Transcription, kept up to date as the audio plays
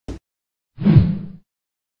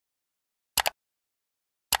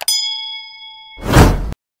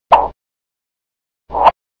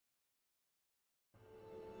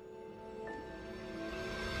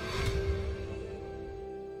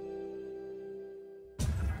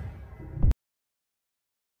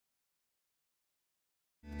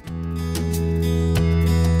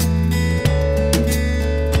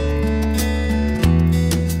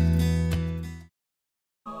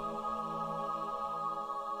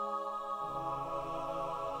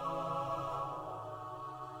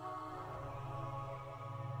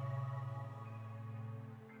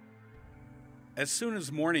As soon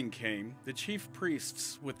as morning came, the chief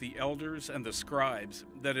priests with the elders and the scribes,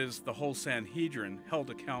 that is, the whole Sanhedrin, held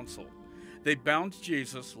a council. They bound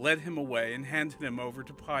Jesus, led him away, and handed him over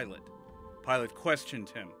to Pilate. Pilate questioned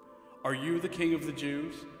him, "Are you the king of the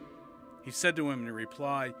Jews?" He said to him in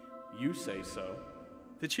reply, "You say so."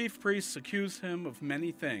 The chief priests accused him of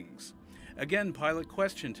many things. Again Pilate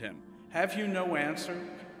questioned him, "Have you no answer?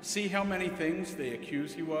 See how many things they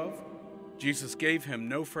accuse you of?" Jesus gave him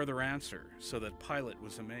no further answer, so that Pilate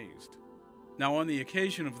was amazed. Now on the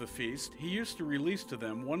occasion of the feast, he used to release to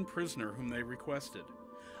them one prisoner whom they requested.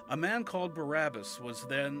 A man called Barabbas was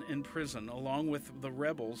then in prison, along with the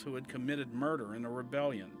rebels who had committed murder in a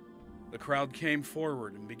rebellion. The crowd came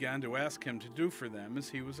forward and began to ask him to do for them as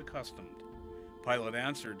he was accustomed. Pilate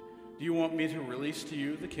answered, "Do you want me to release to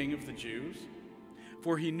you the king of the Jews?"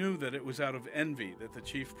 For he knew that it was out of envy that the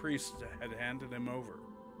chief priests had handed him over.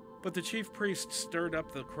 But the chief priests stirred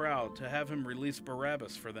up the crowd to have him release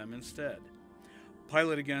Barabbas for them instead.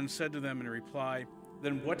 Pilate again said to them in reply,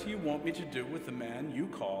 "Then what do you want me to do with the man you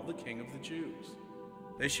call the king of the Jews?"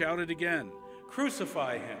 They shouted again,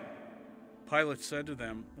 "Crucify him!" Pilate said to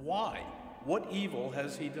them, "Why? What evil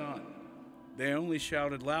has he done?" They only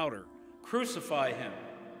shouted louder, "Crucify him!"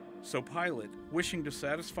 So Pilate, wishing to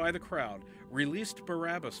satisfy the crowd, released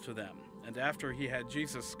Barabbas to them, and after he had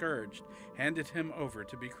Jesus scourged, handed him over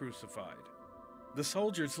to be crucified. The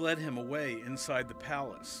soldiers led him away inside the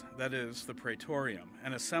palace, that is, the praetorium,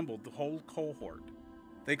 and assembled the whole cohort.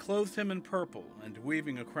 They clothed him in purple, and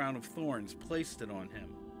weaving a crown of thorns, placed it on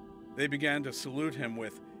him. They began to salute him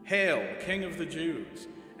with, "Hail, King of the Jews!"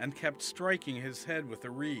 and kept striking his head with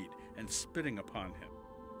a reed and spitting upon him.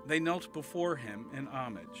 They knelt before him in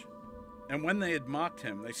homage. And when they had mocked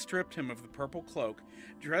him, they stripped him of the purple cloak,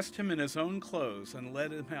 dressed him in his own clothes, and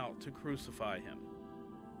led him out to crucify him.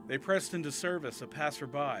 They pressed into service a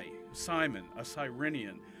passerby, Simon, a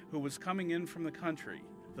Cyrenian, who was coming in from the country,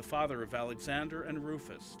 the father of Alexander and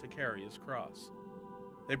Rufus, to carry his cross.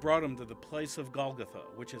 They brought him to the place of Golgotha,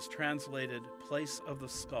 which is translated place of the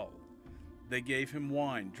skull. They gave him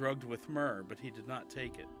wine drugged with myrrh, but he did not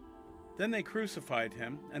take it. Then they crucified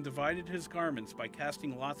him and divided his garments by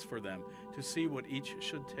casting lots for them to see what each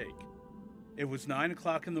should take. It was 9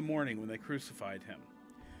 o'clock in the morning when they crucified him.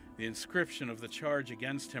 The inscription of the charge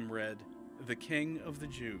against him read, "The King of the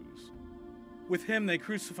Jews." With him they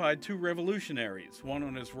crucified 2 revolutionaries, one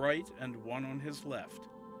on his right and one on his left.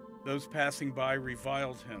 Those passing by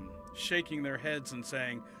reviled him, shaking their heads and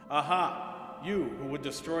saying, "Aha! You who would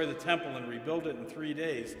destroy the temple and rebuild it in 3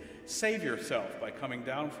 days, save yourself by coming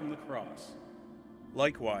down from the cross."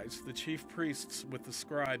 Likewise, the chief priests with the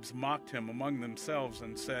scribes mocked him among themselves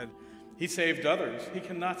and said, "He saved others, he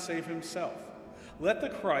cannot save himself. Let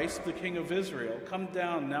the Christ, the King of Israel, come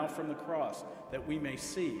down now from the cross, that we may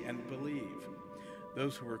see and believe."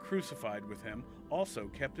 Those who were crucified with him also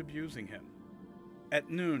kept abusing him.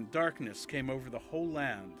 At noon, darkness came over the whole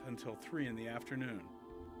land until 3 in the afternoon.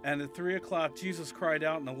 And at 3 o'clock, Jesus cried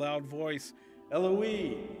out in a loud voice,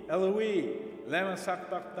 "Eloi, Eloi, lema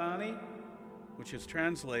sabachthani?" which is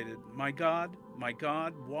translated, my God,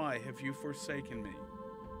 why have you forsaken me?"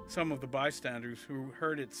 Some of the bystanders who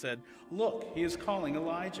heard it said, "Look, he is calling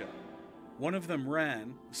Elijah." One of them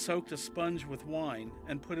ran, soaked a sponge with wine,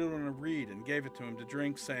 and put it on a reed and gave it to him to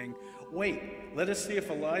drink, saying, "Wait, let us see if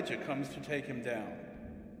Elijah comes to take him down."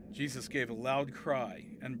 Jesus gave a loud cry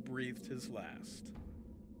and breathed his last.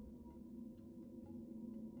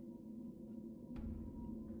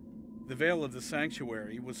 The veil of the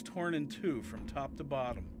sanctuary was torn in 2 from top to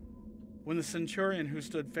bottom. When the centurion who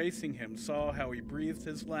stood facing him saw how he breathed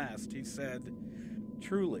his last, he said,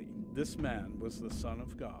 "Truly, this man was the Son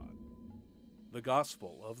of God." The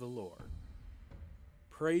Gospel of the Lord.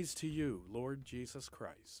 Praise to you, Lord Jesus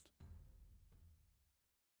Christ.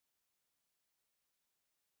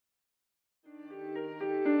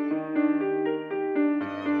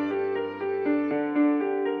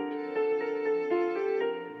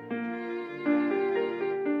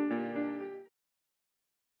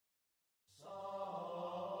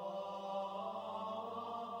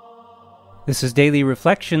 This is Daily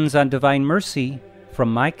Reflections on Divine Mercy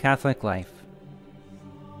from My Catholic Life.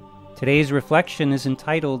 Today's reflection is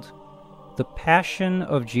entitled, The Passion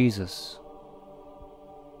of Jesus.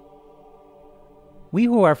 We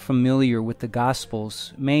who are familiar with the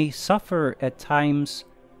Gospels may suffer at times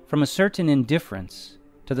from a certain indifference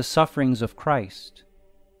to the sufferings of Christ.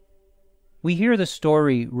 We hear the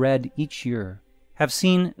story read each year, have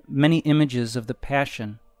seen many images of the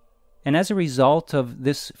Passion, and as a result of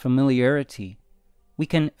this familiarity, we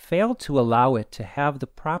can fail to allow it to have the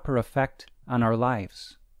proper effect on our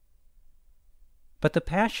lives. But the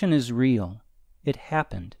Passion is real, it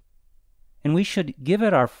happened, and we should give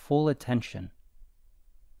it our full attention.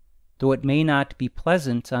 Though it may not be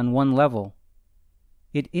pleasant on one level,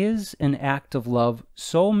 it is an act of love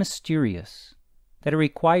so mysterious that it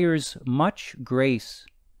requires much grace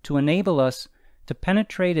to enable us to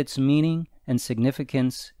penetrate its meaning and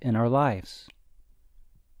significance in our lives.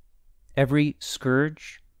 Every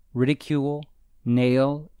scourge, ridicule,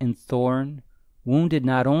 nail, and thorn wounded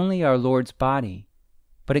not only our Lord's body,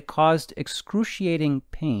 but it caused excruciating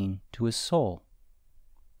pain to his soul.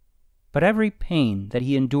 But every pain that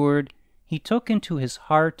he endured, he took into his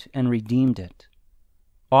heart and redeemed it,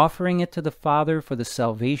 offering it to the Father for the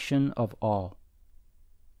salvation of all.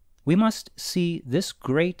 We must see this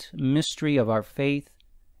great mystery of our faith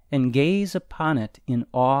and gaze upon it in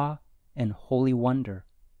awe and holy wonder.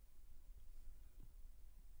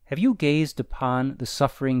 Have you gazed upon the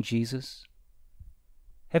suffering Jesus?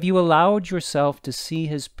 Have you allowed yourself to see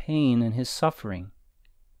his pain and his suffering?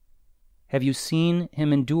 Have you seen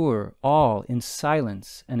him endure all in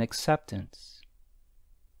silence and acceptance?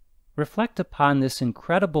 Reflect upon this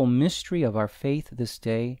incredible mystery of our faith this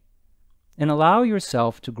day, and allow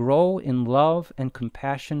yourself to grow in love and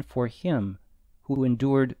compassion for him who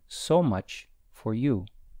endured so much for you.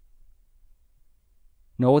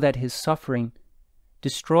 Know that his suffering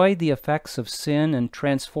destroyed the effects of sin and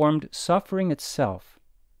transformed suffering itself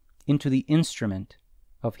into the instrument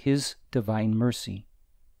of his divine mercy.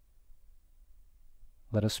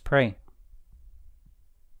 Let us pray.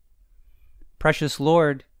 Precious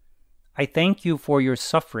Lord, I thank you for your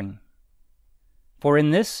suffering, for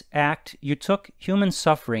in this act you took human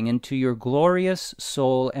suffering into your glorious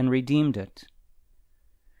soul and redeemed it.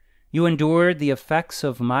 You endured the effects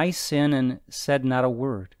of my sin and said not a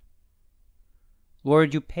word.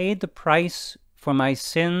 Lord, you paid the price for my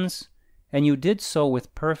sins, and you did so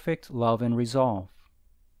with perfect love and resolve.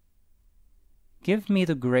 Give me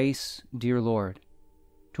the grace, dear Lord,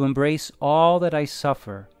 to embrace all that I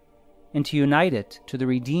suffer and to unite it to the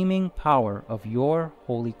redeeming power of your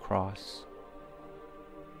holy cross.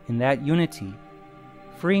 In that unity,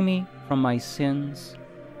 free me from my sins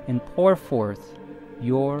and pour forth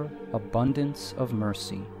your abundance of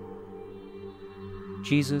mercy.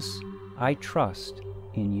 Jesus, I trust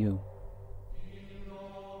in you.